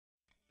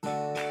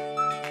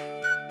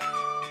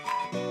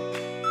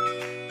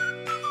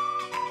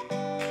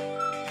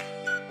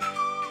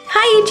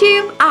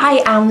YouTube!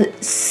 I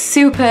am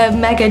super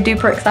mega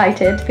duper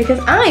excited because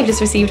I've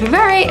just received a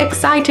very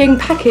exciting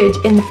package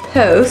in the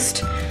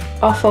post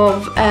off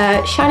of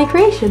Shiny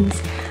Creations,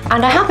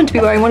 and I happen to be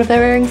wearing one of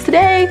their earrings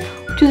today,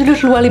 which is a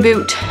little welly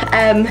boot,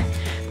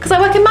 because I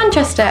work in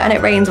Manchester and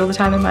it rains all the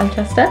time in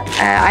Manchester.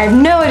 I have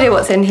no idea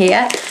what's in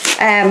here.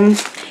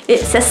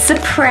 It's a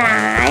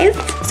surprise.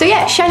 So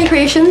yeah, Shiny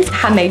Creations,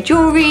 handmade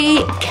jewellery,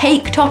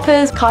 cake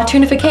toppers,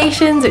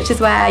 cartoonifications, which is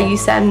where you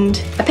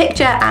send a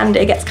picture and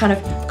it gets kind of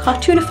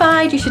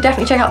cartoonified. You should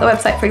definitely check out the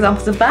website for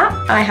examples of that.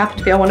 I happen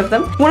to be on one of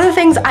them. One of the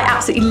things I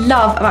absolutely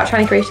love about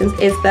Shiny Creations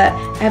is that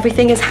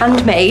everything is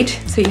handmade,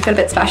 so you feel a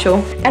bit special.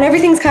 And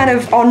everything's kind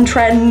of on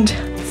trend,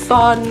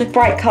 fun,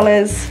 bright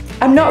colours.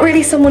 I'm not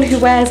really someone who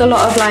wears a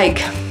lot of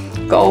like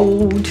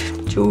gold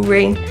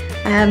jewellery.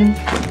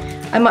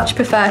 I much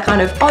prefer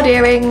kind of odd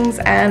earrings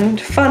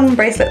and fun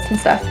bracelets and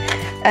stuff.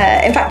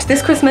 In fact,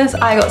 this Christmas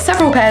I got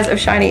several pairs of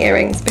shiny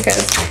earrings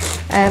because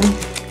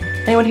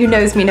anyone who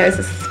knows me knows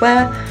this is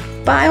where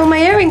I buy all my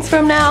earrings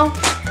from now.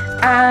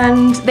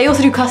 And they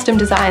also do custom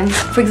designs.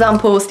 For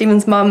example,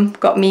 Stephen's mum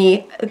got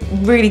me a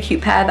really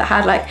cute pair that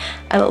had like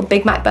a little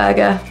Big Mac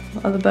burger,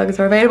 other burgers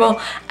are available,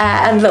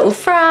 and little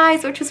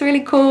fries, which was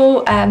really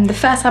cool. The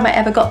first time I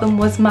ever got them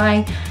was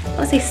my, I want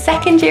to say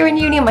second year in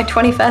uni, on my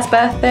 21st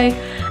birthday.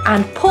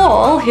 And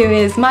Paul, who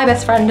is my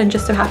best friend and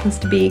just so happens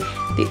to be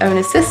the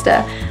owner's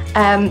sister,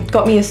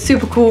 got me a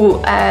super cool,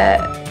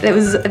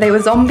 they were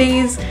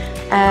zombies,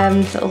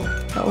 little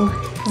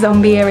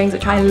zombie earrings,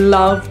 which I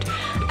loved.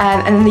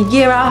 And then the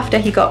year after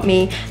he got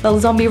me a little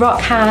zombie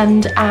rock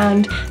hand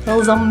and a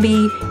little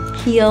zombie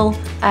heel.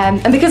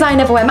 And because I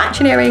never wear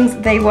matching earrings,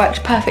 they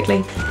worked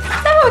perfectly.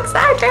 So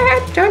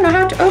excited! Don't know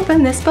how to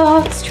open this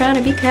box, trying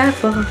to be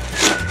careful.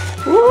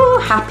 Ooh,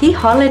 happy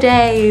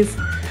holidays.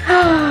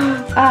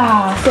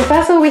 So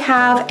first of all we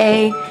have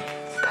a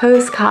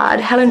postcard.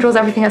 Helen draws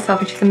everything herself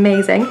and she's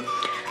amazing.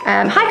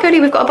 Hi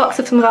Cody, we've got a box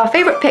of some of our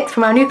favourite picks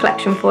from our new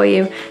collection for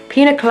you.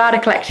 Pina Colada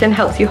collection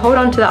helps you hold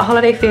on to that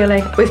holiday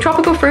feeling with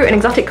tropical fruit and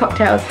exotic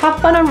cocktails. Have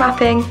fun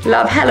unwrapping.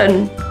 Love,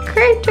 Helen,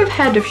 creative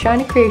head of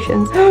Shiny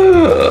Creations.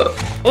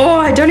 Oh,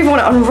 I don't even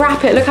want to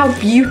unwrap it. Look how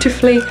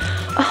beautifully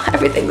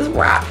everything's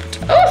wrapped.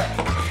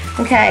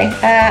 Okay,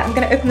 I'm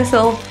going to open this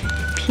little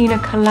Pina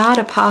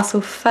Colada parcel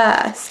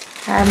first.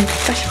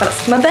 Especially if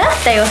it's my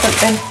birthday or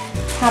something.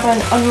 Have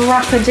an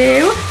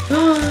unwrap-a-do.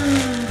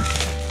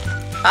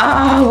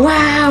 Oh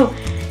wow,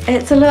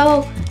 it's a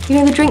little, you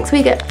know the drinks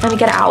we get, let me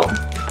get it out,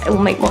 it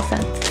will make more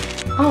sense.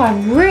 Oh, I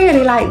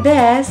really like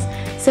this.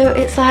 So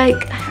it's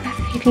like, I don't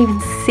know if you can even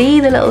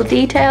see the little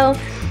detail.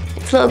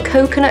 It's a little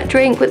coconut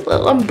drink with a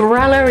little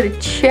umbrella and a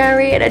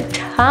cherry and a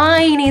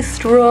tiny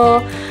straw.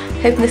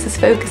 Hoping this is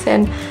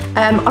focusing.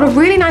 On a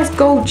really nice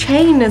gold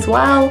chain as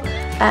well.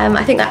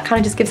 I think that kind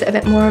of just gives it a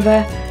bit more of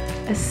a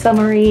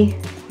summery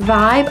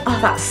vibe. Oh,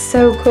 that's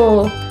so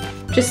cool.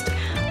 Just,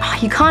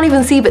 you can't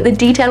even see, but the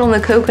detail on the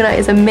coconut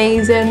is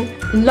amazing.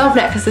 Love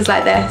necklaces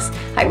like this,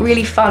 like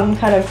really fun,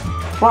 kind of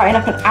brighten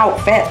up an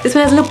outfit. This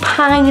one has a little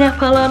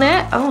pineapple on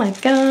it. Oh my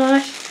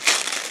gosh.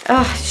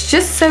 Oh, it's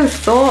just so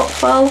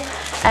thoughtful.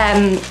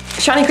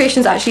 Shiny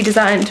Creations actually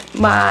designed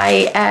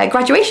my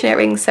graduation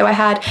earrings, so I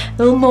had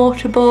a little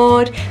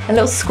mortarboard, a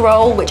little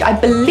scroll, which I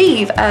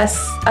believe are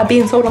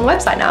being sold on the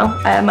website now.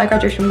 My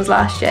graduation was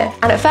last year.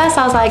 And at first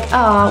I was like,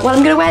 oh, well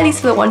I'm gonna wear these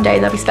for the one day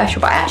and they'll be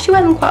special, but I actually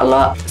wear them quite a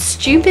lot.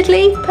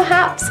 Stupidly,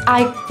 perhaps,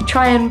 I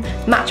try and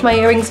match my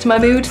earrings to my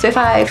mood, so if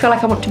I feel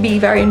like I want to be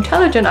very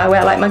intelligent, I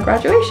wear like my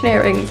graduation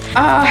earrings.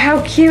 Oh,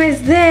 how cute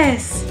is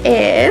this?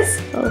 Is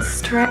a little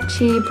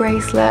stretchy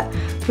bracelet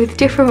with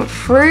different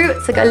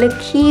fruits. I got a little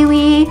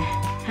kiwi,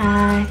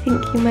 I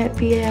think you might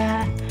be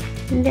a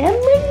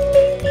lemon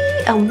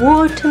maybe, a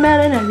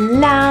watermelon, a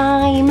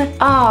lime.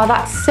 Oh,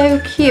 that's so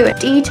cute.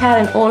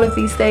 Detail in all of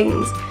these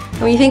things.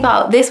 And when you think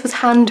about it, this was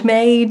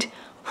handmade.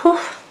 Whew.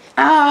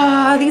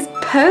 Ah, these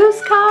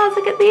postcards,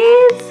 look at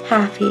these.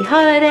 Happy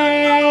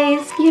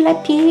holidays, you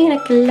like pina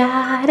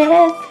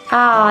coladas.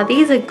 Ah,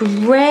 these are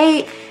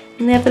great.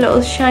 And they have the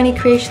little Shiny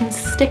Creations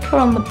sticker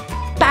on the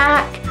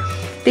back.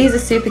 These are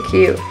super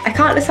cute. I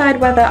can't decide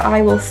whether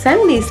I will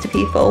send these to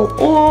people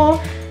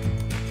or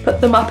put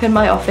them up in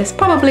my office,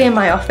 probably in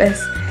my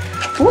office.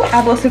 Ooh,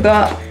 I've also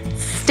got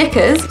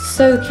stickers,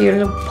 so cute, a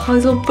little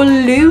puzzle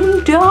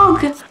balloon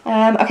dog.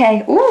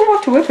 Okay, ooh,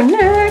 what to open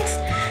next?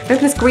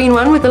 Open this green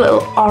one with a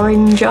little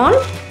orange on.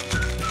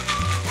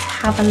 Let's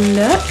have a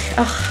look.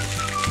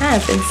 Oh,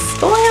 I've been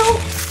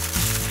spoiled.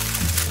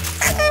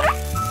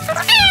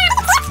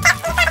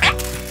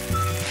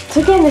 So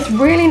again, this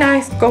really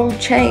nice gold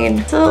chain.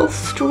 It's a little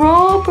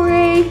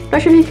strawberry.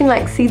 Not sure if you can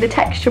like see the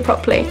texture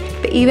properly,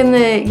 but even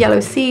the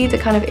yellow seeds are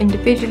kind of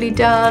individually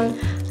done.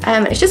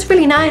 It's just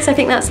really nice. I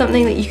think that's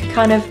something that you could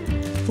kind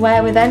of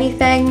wear with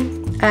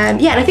anything.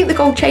 Yeah, and I think the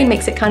gold chain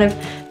makes it kind of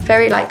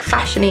very like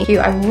fashiony. Cute.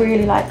 I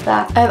really like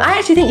that. I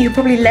actually think you could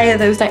probably layer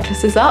those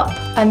necklaces up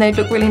and they'd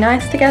look really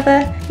nice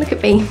together. Look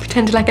at me,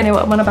 pretending like I know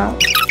what I'm on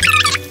about.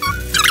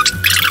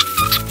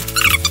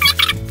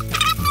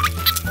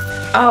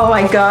 Oh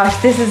my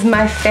gosh, this is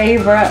my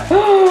favorite.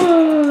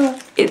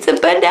 It's a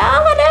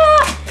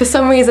banana. For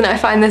some reason, I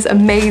find this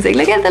amazing.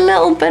 Look at the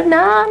little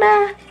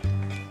banana.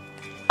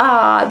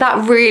 Ah,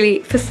 that really,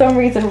 for some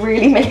reason,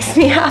 really makes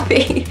me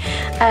happy.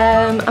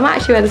 I might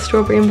actually wear the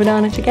strawberry and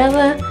banana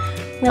together.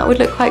 That would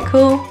look quite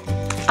cool.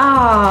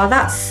 Ah,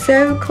 that's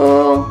so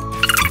cool.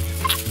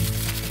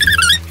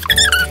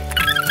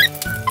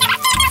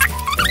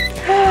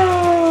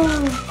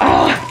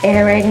 Oh,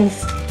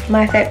 earrings.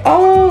 My favorite.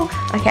 Oh,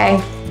 okay.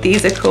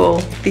 These are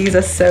cool. These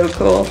are so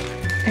cool.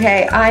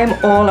 Okay, I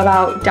am all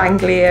about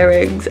dangly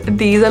earrings.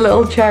 These are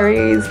little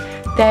cherries.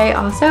 They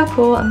are so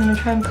cool. I'm gonna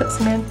try and put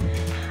some in.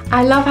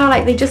 I love how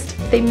like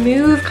they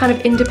move kind of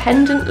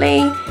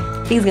independently.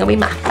 These are gonna be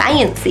my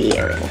fancy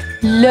earrings.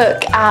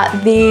 Look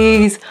at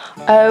these.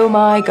 Oh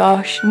my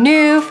gosh,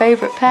 new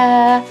favorite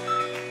pair.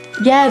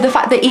 Yeah, the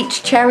fact that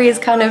each cherry is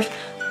kind of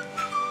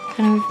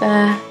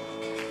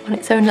on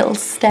its own little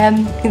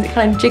stem, because it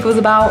kind of jiggles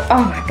about.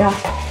 Oh my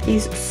gosh,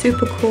 these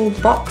super cool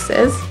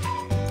boxes.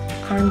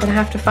 I'm gonna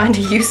have to find a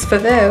use for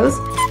those.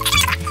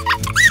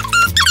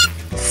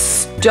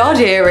 Stud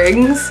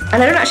earrings,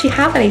 and I don't actually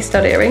have any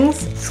stud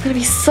earrings. It's gonna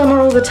be summer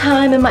all the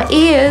time in my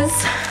ears.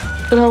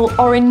 Little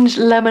orange,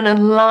 lemon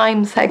and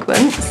lime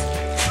segments.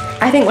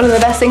 I think one of the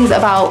best things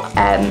about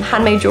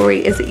handmade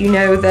jewellery is that you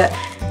know that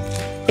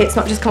it's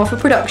not just come off a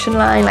production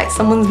line, like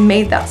someone's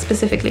made that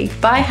specifically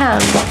by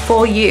hand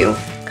for you.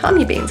 Calm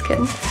your beans,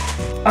 kitten.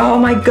 Oh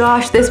my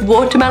gosh, this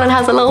watermelon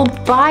has a little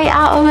bite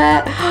out of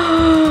it.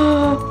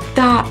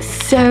 That's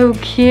so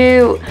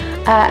cute.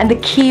 And the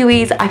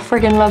kiwis, I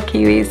friggin' love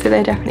kiwis, so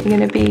they're definitely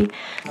gonna be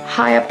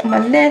high up on my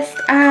list.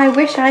 I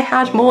wish I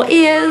had more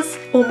ears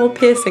or more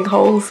piercing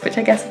holes, which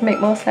I guess would make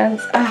more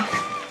sense.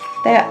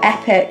 They are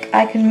epic.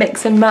 I can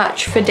mix and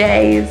match for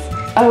days.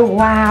 Oh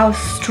wow,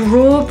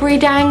 strawberry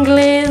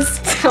danglies.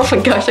 Oh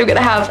my gosh, I'm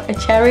gonna have a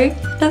cherry,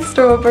 a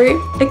strawberry,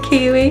 a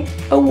kiwi,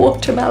 a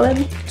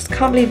watermelon. Just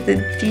can't believe the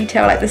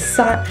detail, like the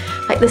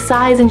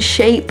size and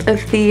shape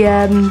of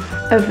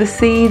the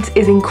seeds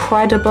is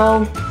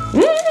incredible.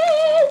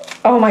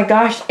 Oh my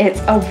gosh, it's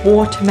a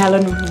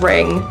watermelon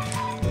ring.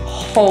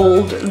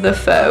 Hold the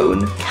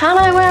phone. Can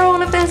I wear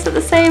all of this at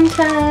the same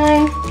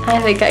time?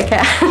 I think I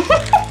can.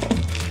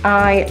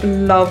 I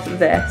love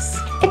this.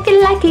 If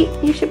you like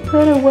it, you should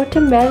put a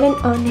watermelon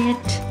on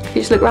it.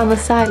 You just look around the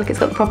side, like it's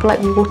got the proper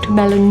like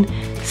watermelon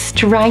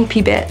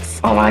stripy bits.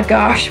 Oh my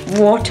gosh,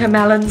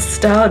 watermelon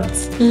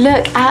studs.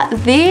 Look at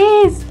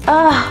these.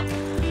 Ah,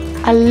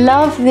 I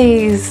love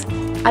these.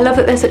 I love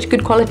that they're such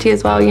good quality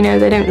as well. You know,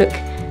 they don't look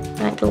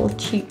like little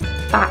cheap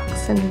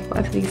backs and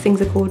whatever these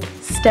things are called,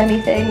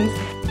 stemmy things.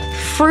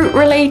 Fruit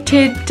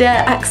related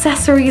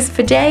accessories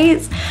for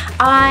days.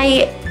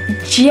 I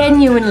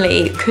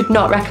genuinely could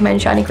not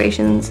recommend Shiny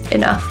Creations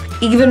enough,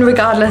 even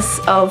regardless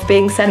of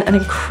being sent an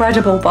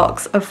incredible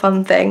box of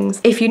fun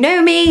things. If you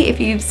know me, if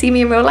you see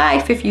me in real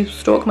life, if you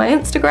stalk my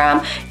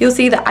Instagram, you'll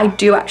see that I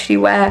do actually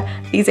wear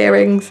these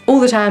earrings all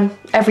the time,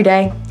 every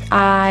day.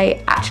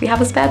 I actually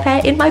have a spare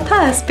pair in my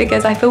purse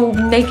because I feel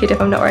naked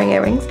if I'm not wearing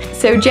earrings.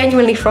 So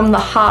genuinely from the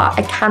heart,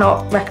 I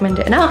cannot recommend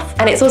it enough.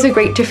 And it's also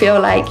great to feel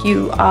like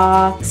you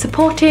are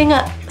supporting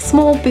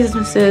small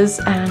businesses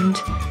and,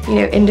 you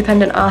know,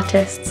 independent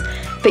artists.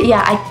 But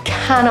yeah, I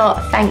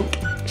cannot thank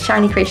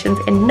Shiny Creations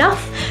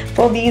enough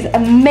for these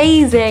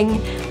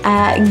amazing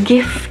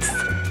gifts.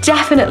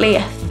 Definitely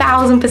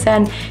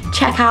 1000%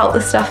 check out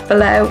the stuff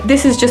below.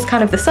 This is just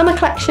kind of the summer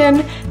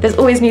collection. There's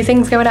always new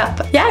things going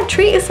up. Yeah,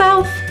 treat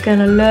yourself.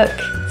 Gonna look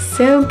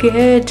so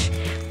good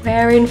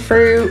wearing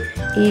fruit,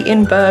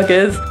 eating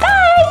burgers.